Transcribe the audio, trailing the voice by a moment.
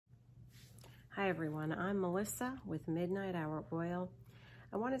Hi everyone, I'm Melissa with Midnight Hour Oil.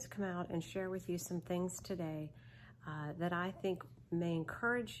 I wanted to come out and share with you some things today that I think may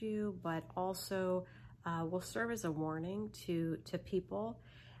encourage you, but also will serve as a warning to people.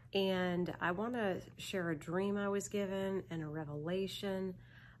 And I want to share a dream I was given and a revelation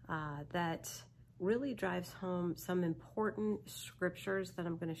that really drives home some important scriptures that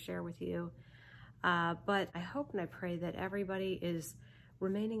I'm going to share with you. But I hope and I pray that everybody is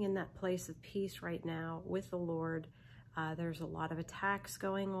remaining in that place of peace right now with the Lord. There's a lot of attacks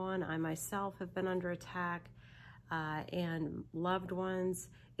going on. I myself have been under attack and loved ones.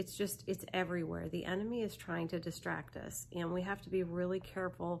 It's everywhere. The enemy is trying to distract us, and we have to be really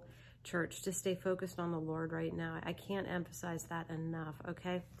careful, church, to stay focused on the Lord right now. I can't emphasize that enough,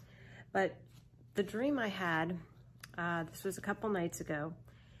 okay? But the dream I had, this was a couple nights ago.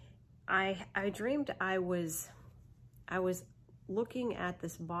 I dreamed I was looking at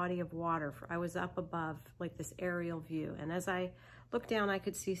this body of water. I was up above, like this aerial view. And as I looked down, I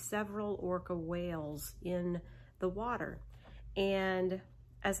could see several orca whales in the water. And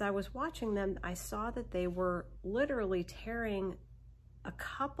as I was watching them, I saw that they were literally tearing a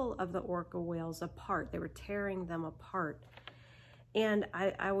couple of the orca whales apart. They were tearing them apart. And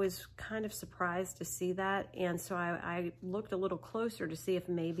I was kind of surprised to see that. And so I looked a little closer to see if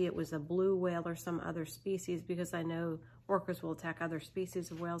maybe it was a blue whale or some other species, because I know orcas will attack other species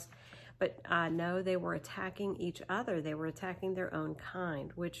of whales. But no, they were attacking each other. They were attacking their own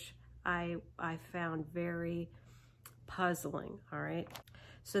kind, which I found very puzzling, all right?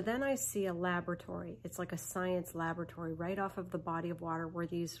 So then I see a laboratory. It's like a science laboratory right off of the body of water where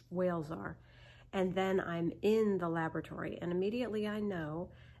these whales are. And then I'm in the laboratory, and immediately I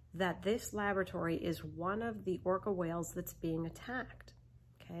know that this laboratory is one of the orca whales that's being attacked,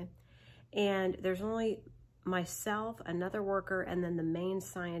 okay? And there's only myself, another worker, and then the main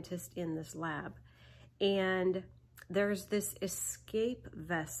scientist in this lab. And there's this escape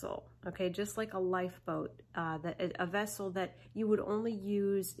vessel, okay, just like a lifeboat, a vessel that you would only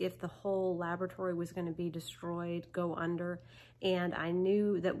use if the whole laboratory was going to be destroyed, go under. And I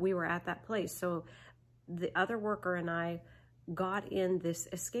knew that we were at that place. So the other worker and I got in this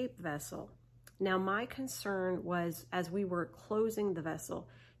escape vessel. Now, my concern was, as we were closing the vessel,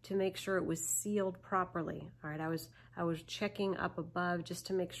 to make sure it was sealed properly. All right, I was checking up above just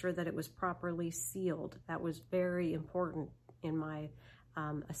to make sure that it was properly sealed. That was very important in my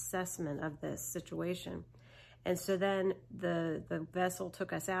assessment of this situation. And so then the vessel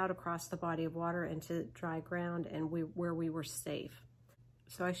took us out across the body of water into dry ground, and where we were safe.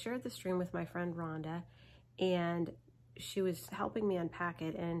 So I shared this dream with my friend Rhonda, and she was helping me unpack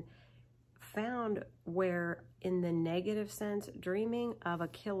it, and found where, in the negative sense, dreaming of a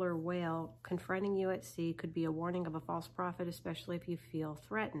killer whale confronting you at sea could be a warning of a false prophet, especially if you feel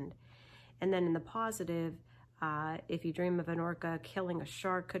threatened. And then in the positive, if you dream of an orca killing a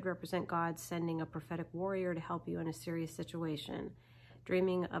shark, could represent God sending a prophetic warrior to help you in a serious situation.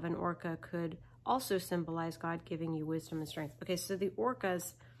 Dreaming of an orca could also symbolize God giving you wisdom and strength. Okay, so the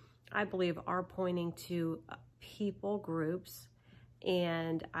orcas, I believe, are pointing to people groups,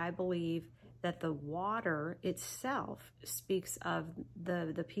 and I believe that the water itself speaks of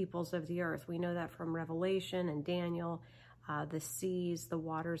the peoples of the earth. We know that from Revelation and Daniel, the seas, the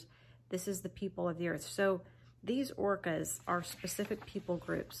waters. This is the people of the earth. So these orcas are specific people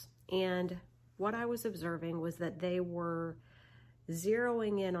groups. And what I was observing was that they were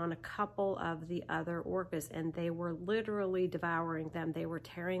zeroing in on a couple of the other orcas, and they were literally devouring them. They were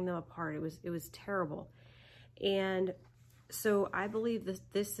tearing them apart. It was terrible. And so I believe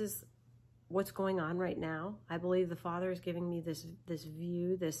this is what's going on right now. I believe the Father is giving me this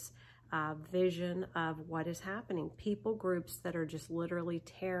view, this vision of what is happening. People groups that are just literally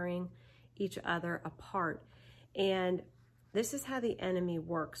tearing each other apart. And this is how the enemy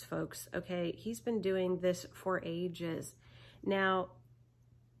works, folks, okay? He's been doing this for ages. Now,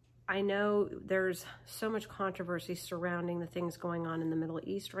 I know there's so much controversy surrounding the things going on in the Middle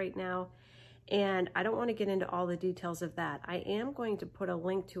East right now, and I don't want to get into all the details of that. I am going to put a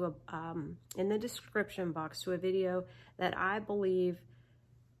link to in the description box to a video that I believe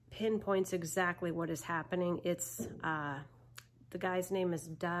pinpoints exactly what is happening. It's the guy's name is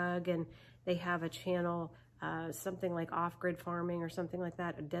Doug, and they have a channel, something like Off-Grid Farming or something like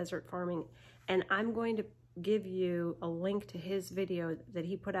that, a desert farming. And I'm going to give you a link to his video that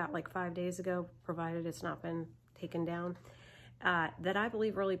he put out like 5 days ago, provided it's not been taken down, that I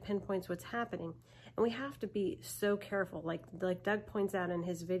believe really pinpoints what's happening. And we have to be so careful, like Doug points out in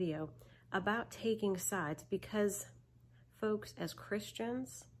his video, about taking sides, because folks, as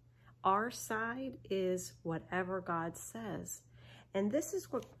Christians, our side is whatever God says. And this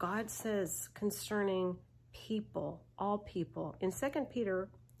is what God says concerning people, all people. In 2 Peter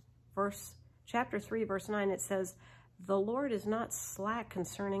chapter 3, verse 9, it says, "The Lord is not slack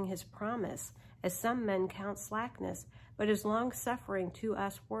concerning his promise, as some men count slackness, but is long-suffering to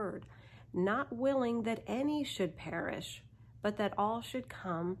usward, not willing that any should perish, but that all should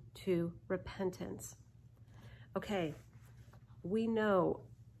come to repentance." Okay, we know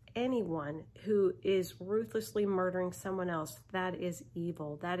anyone who is ruthlessly murdering someone else, that is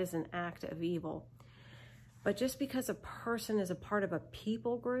evil. That is an act of evil. But just because a person is a part of a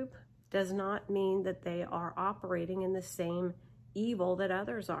people group does not mean that they are operating in the same evil that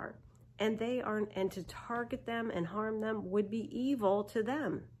others are. And to target them and harm them would be evil to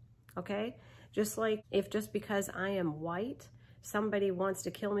them. Okay? Just like just because I am white, somebody wants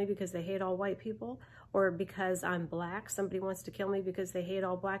to kill me because they hate all white people, or because I'm black, somebody wants to kill me because they hate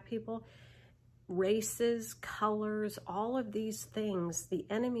all black people. Races, colors, all of these things the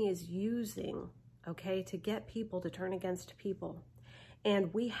enemy is using, okay, to get people to turn against people.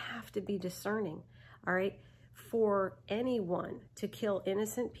 And we have to be discerning, all right? For anyone to kill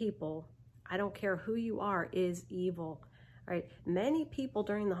innocent people, I don't care who you are, is evil, all right? Many people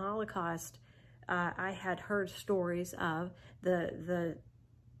during the Holocaust, I had heard stories of the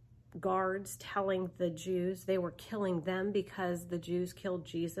guards telling the Jews they were killing them because the Jews killed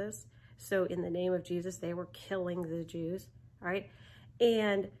Jesus. So in the name of Jesus, they were killing the Jews, all right?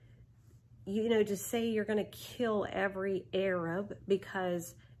 And, you know, to say you're going to kill every Arab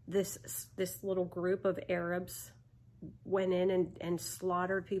because this little group of Arabs went in and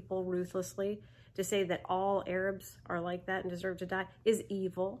slaughtered people ruthlessly, to say that all Arabs are like that and deserve to die is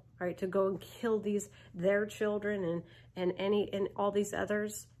evil, right? To go and kill their children and all these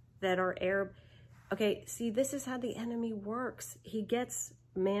others that are Arab. Okay, see, this is how the enemy works. He gets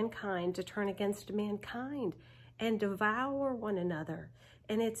mankind to turn against mankind and devour one another.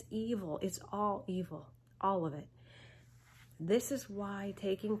 And it's evil. It's all evil, all of it. This is why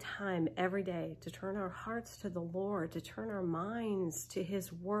taking time every day to turn our hearts to the Lord, to turn our minds to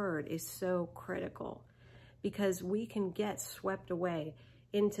his word is so critical, because we can get swept away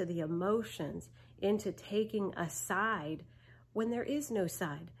into the emotions, into taking a side when there is no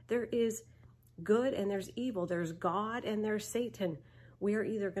side. There is good and there's evil. There's God and there's Satan. We are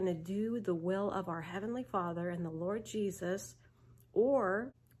either going to do the will of our Heavenly Father and the Lord Jesus,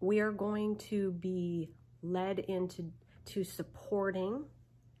 or we are going to be led into supporting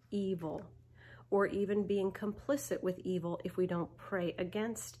evil, or even being complicit with evil if we don't pray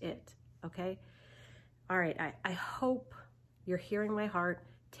against it, okay? All right, I hope you're hearing my heart.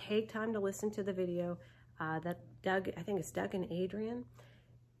 Take time to listen to the video that Doug, I think it's Doug and Adrian,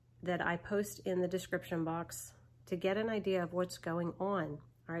 that I post in the description box to get an idea of what's going on.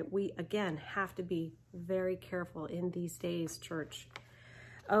 All right, we, again, have to be very careful in these days, church.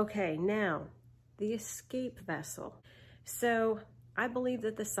 Okay, now, the escape vessel. So I believe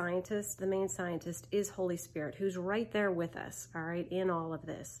that the main scientist is Holy Spirit, who's right there with us, all right, in all of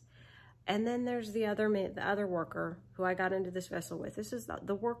this. And then there's the other worker who I got into this vessel with. This is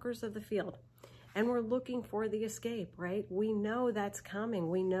the workers of the field. And we're looking for the escape, right? We know that's coming.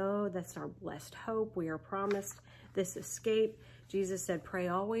 We know that's our blessed hope. We are promised this escape. Jesus said, pray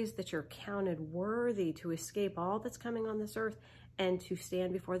always that you're counted worthy to escape all that's coming on this earth and to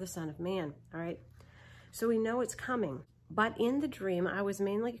stand before the Son of Man, all right? So we know it's coming. But in the dream, I was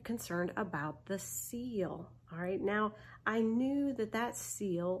mainly concerned about the seal, all right? Now, I knew that that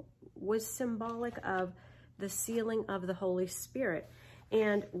seal was symbolic of the sealing of the Holy Spirit.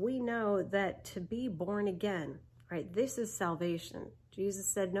 And we know that to be born again, right, this is salvation. Jesus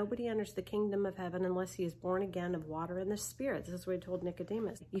said, nobody enters the kingdom of heaven unless he is born again of water and the Spirit. This is what he told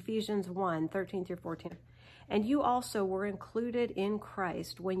Nicodemus. Ephesians 1, 13 through 14. And you also were included in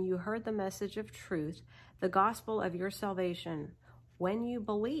Christ when you heard the message of truth, the gospel of your salvation. When you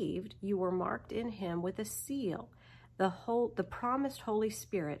believed, you were marked in him with a seal, the promised Holy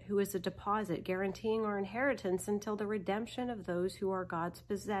Spirit, who is a deposit guaranteeing our inheritance until the redemption of those who are God's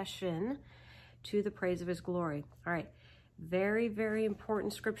possession, to the praise of his glory. All right, very, very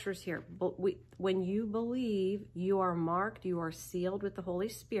important scriptures here. But when you believe, you are marked, you are sealed with the Holy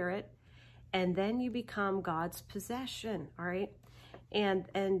Spirit, and then you become God's possession, all right? And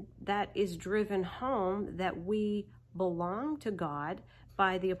that is driven home that we belong to God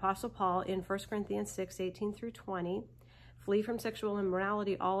by the Apostle Paul in 1 Corinthians 6, 18 through 20. Flee from sexual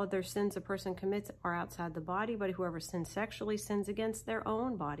immorality. All of their sins a person commits are outside the body, but whoever sins sexually sins against their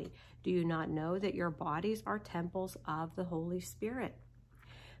own body. Do you not know that your bodies are temples of the Holy Spirit,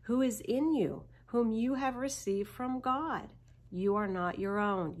 who is in you, whom you have received from God? You are not your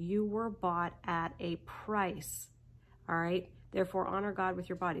own. You were bought at a price. All right? Therefore, honor God with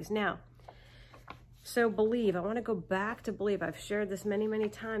your bodies. Now, so believe, I want to go back to believe. I've shared this many, many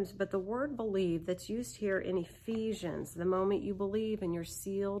times, but the word believe that's used here in Ephesians, the moment you believe and you're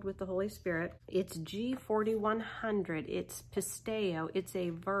sealed with the Holy Spirit, it's G4100. It's pisteo. It's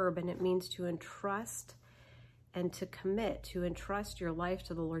a verb, and it means to entrust and to commit, to entrust your life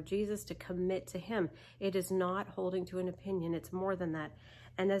to the Lord Jesus, to commit to him. It is not holding to an opinion. It's more than that.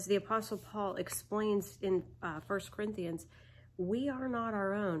 And as the Apostle Paul explains in 1 Corinthians, we are not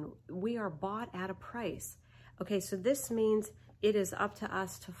our own. We are bought at a price. Okay, so this means it is up to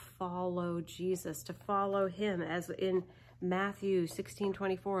us to follow Jesus, to follow him, as in Matthew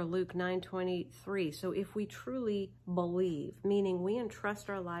 16:24, Luke 9:23. So if we truly believe, meaning we entrust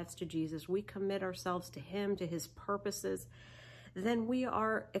our lives to Jesus, we commit ourselves to him, to his purposes, then we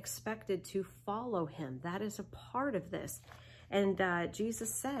are expected to follow him. That is a part of this. And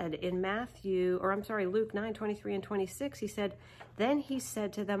Jesus said in Luke 9:23 and 26, he said, then he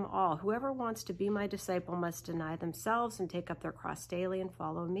said to them all, whoever wants to be my disciple must deny themselves and take up their cross daily and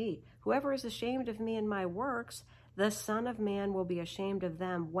follow me. Whoever is ashamed of me and my works, the Son of Man will be ashamed of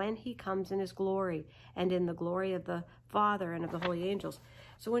them when he comes in his glory and in the glory of the Father and of the holy angels.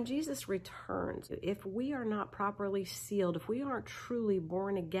 So when Jesus returns, if we are not properly sealed, if we aren't truly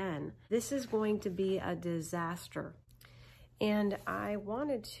born again, this is going to be a disaster. And I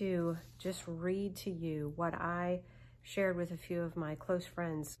wanted to just read to you what I shared with a few of my close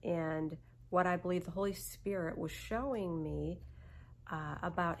friends and what I believe the Holy Spirit was showing me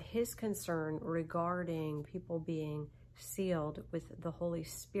about his concern regarding people being sealed with the Holy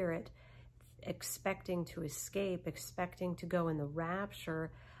Spirit, expecting to escape, expecting to go in the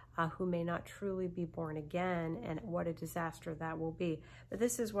rapture, who may not truly be born again, and what a disaster that will be. But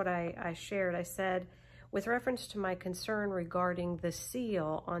this is what I shared. I said, with reference to my concern regarding the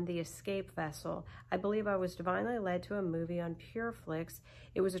seal on the escape vessel, I believe I was divinely led to a movie on PureFlix.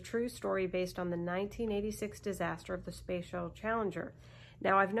 It was a true story based on the 1986 disaster of the Space Shuttle Challenger.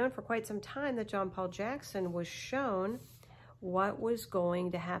 Now, I've known for quite some time that John Paul Jackson was shown what was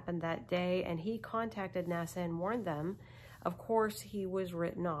going to happen that day, and he contacted NASA and warned them. Of course, he was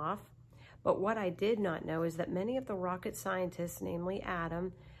written off. But what I did not know is that many of the rocket scientists, namely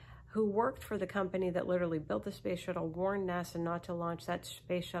Adam, who worked for the company that literally built the space shuttle, warned NASA not to launch that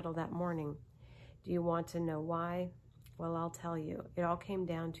space shuttle that morning. Do you want to know why? Well, I'll tell you. It all came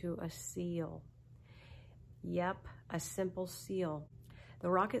down to a seal. Yep, a simple seal. The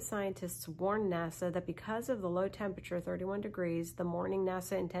rocket scientists warned NASA that because of the low temperature, 31 degrees, the morning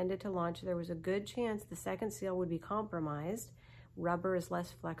NASA intended to launch, there was a good chance the second seal would be compromised. Rubber is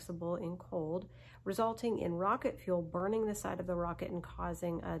less flexible in cold, resulting in rocket fuel burning the side of the rocket and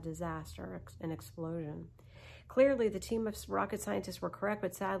causing a disaster, an explosion. Clearly, the team of rocket scientists were correct,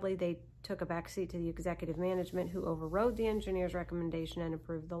 but sadly, they took a backseat to the executive management, who overrode the engineer's recommendation and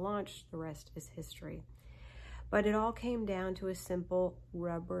approved the launch. The rest is history. But it all came down to a simple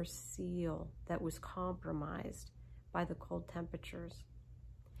rubber seal that was compromised by the cold temperatures.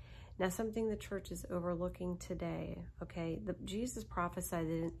 Now, something the church is overlooking today, okay? Jesus prophesied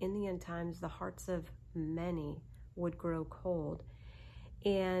that in the end times, the hearts of many would grow cold.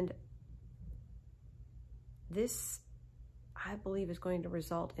 And this, I believe, is going to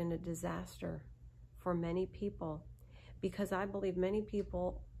result in a disaster for many people, because I believe many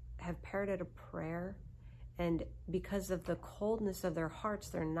people have parroted a prayer, and because of the coldness of their hearts,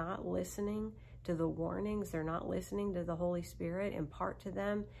 they're not listening to the warnings. They're not listening to the Holy Spirit impart to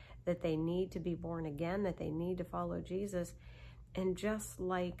them that they need to be born again, that they need to follow Jesus. And just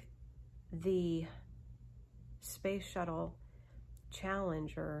like the Space Shuttle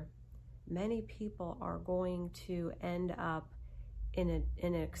Challenger, many people are going to end up in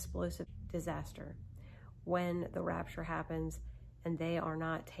an explosive disaster. When the rapture happens and they are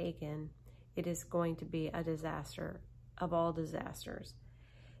not taken, it is going to be a disaster of all disasters,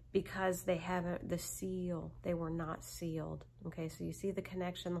 because they haven't, the seal, they were not sealed. Okay, so you see the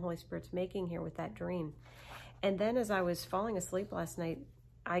connection the Holy Spirit's making here with that dream. And then as I was falling asleep last night,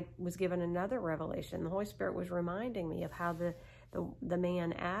 I was given another revelation. The Holy Spirit was reminding me of how the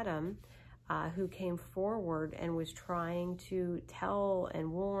man Adam, who came forward and was trying to tell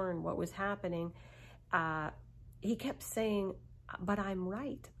and warn what was happening, he kept saying, but I'm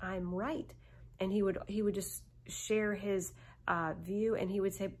right, I'm right. And he would just share his view, and he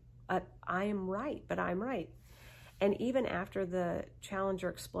would say, I am right, but I'm right. And even after the Challenger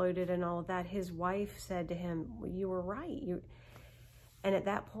exploded and all of that, his wife said to him, well, you were right. And at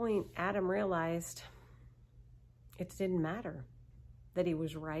that point, Adam realized it didn't matter that he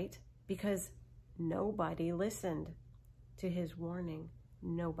was right, because nobody listened to his warning.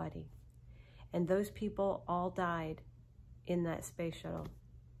 Nobody. And those people all died in that space shuttle.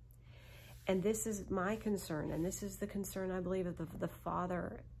 And this is my concern, and this is the concern, I believe, of the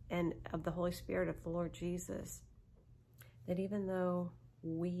Father and of the Holy Spirit, of the Lord Jesus, that even though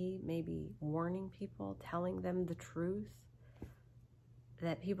we may be warning people, telling them the truth,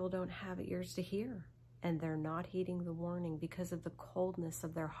 that people don't have ears to hear, and they're not heeding the warning because of the coldness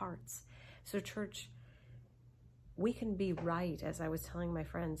of their hearts. So church, we can be right, as I was telling my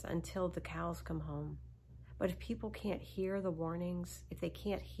friends, until the cows come home. But if people can't hear the warnings, if they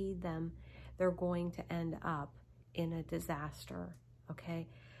can't heed them, they're going to end up in a disaster, okay?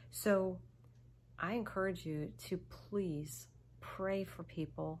 So I encourage you to please pray for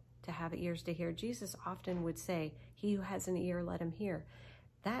people to have ears to hear. Jesus often would say, he who has an ear, let him hear.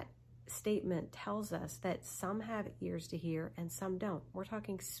 That statement tells us that some have ears to hear and some don't. We're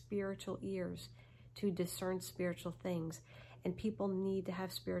talking spiritual ears to discern spiritual things, and people need to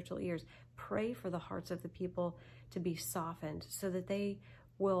have spiritual ears. Pray for the hearts of the people to be softened so that they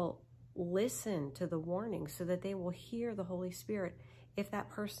will listen to the warning, so that they will hear the Holy Spirit. If that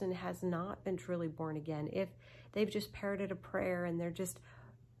person has not been truly born again, if they've just parroted a prayer and they're just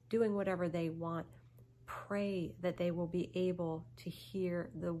doing whatever they want, pray that they will be able to hear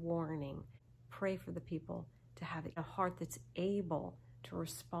the warning. Pray for the people to have a heart that's able to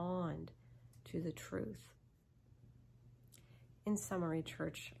respond to the truth. In summary,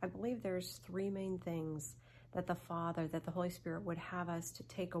 church, I believe there's three main things that the Father, that the Holy Spirit would have us to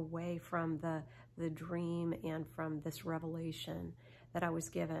take away from the dream and from this revelation that I was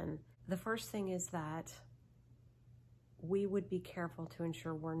given. The first thing is that we would be careful to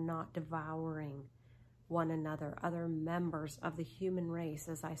ensure we're not devouring one another, other members of the human race,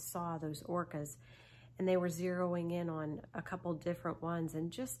 as I saw those orcas, and they were zeroing in on a couple different ones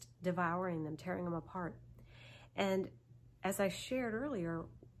and just devouring them, tearing them apart. And as I shared earlier,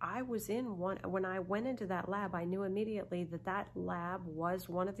 I was in one, when I went into that lab, I knew immediately that that lab was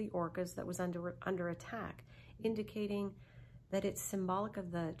one of the orcas that was under attack, indicating that it's symbolic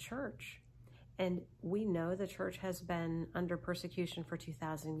of the church. And we know the church has been under persecution for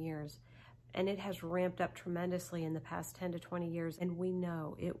 2,000 years, and it has ramped up tremendously in the past 10 to 20 years, and we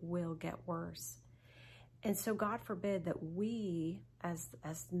know it will get worse. And so God forbid that we, as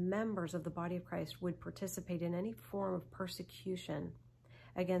members of the body of Christ, would participate in any form of persecution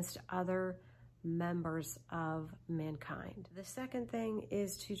against other members of mankind. The second thing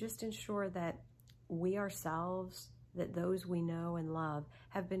is to just ensure that we ourselves, that those we know and love,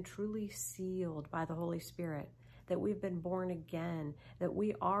 have been truly sealed by the Holy Spirit, that we've been born again, that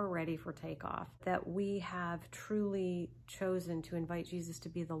we are ready for takeoff, that we have truly chosen to invite Jesus to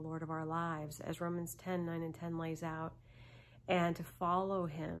be the Lord of our lives, as Romans 10:9 and 10 lays out, and to follow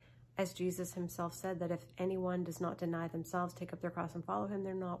him. As Jesus himself said, that if anyone does not deny themselves, take up their cross and follow him,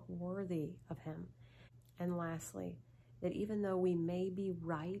 they're not worthy of him. And lastly, that even though we may be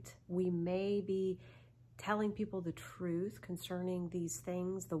right, we may be telling people the truth concerning these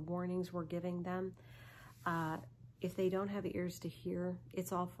things, the warnings we're giving them, if they don't have ears to hear,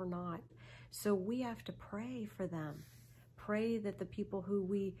 it's all for naught. So we have to pray for them. Pray that the people who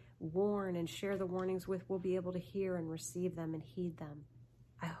we warn and share the warnings with will be able to hear and receive them and heed them.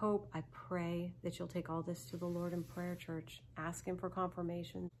 I pray that you'll take all this to the Lord in prayer, church. Ask him for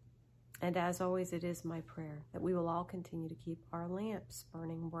confirmation. And as always, it is my prayer that we will all continue to keep our lamps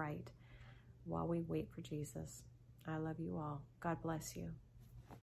burning bright while we wait for Jesus. I love you all. God bless you.